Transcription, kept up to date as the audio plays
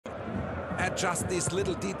adjust these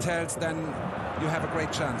little details, then you have a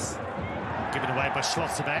great chance. Given away by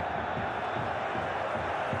Schlotterbeck.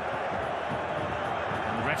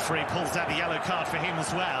 And the referee pulls out the yellow card for him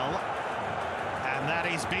as well. And that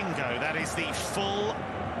is bingo. That is the full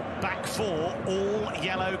back four, all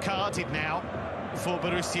yellow carded now for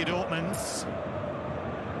Borussia Dortmund.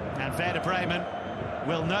 And Werder Bremen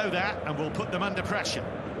will know that and will put them under pressure.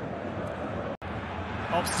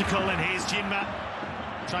 Obstacle, and here's Njimnah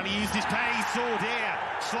trying to use his pace. Oh dear,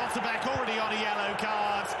 Schlotterbeck already on a yellow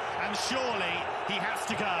card, and surely he has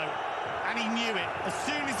to go. And he knew it as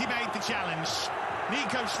soon as he made the challenge.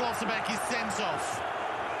 Nico Schlotterbeck is sent off.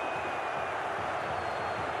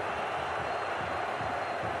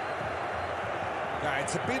 Yeah,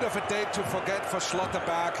 it's a bit of a day to forget for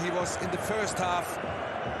Schlotterbeck. He was in the first half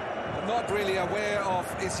not really aware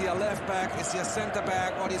of, is he a left back, is he a centre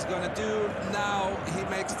back, what he's going to do. Now he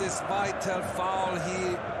makes this vital foul.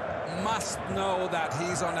 He must know that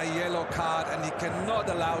he's on a yellow card, and he cannot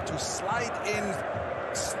allow to slide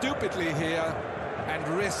in stupidly here and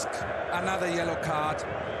risk another yellow card.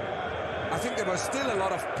 I think there were still a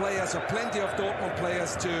lot of players, or plenty of Dortmund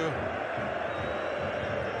players to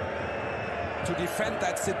defend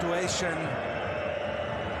that situation.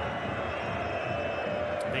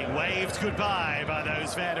 Being waved goodbye by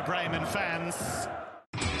those Werder Bremen fans.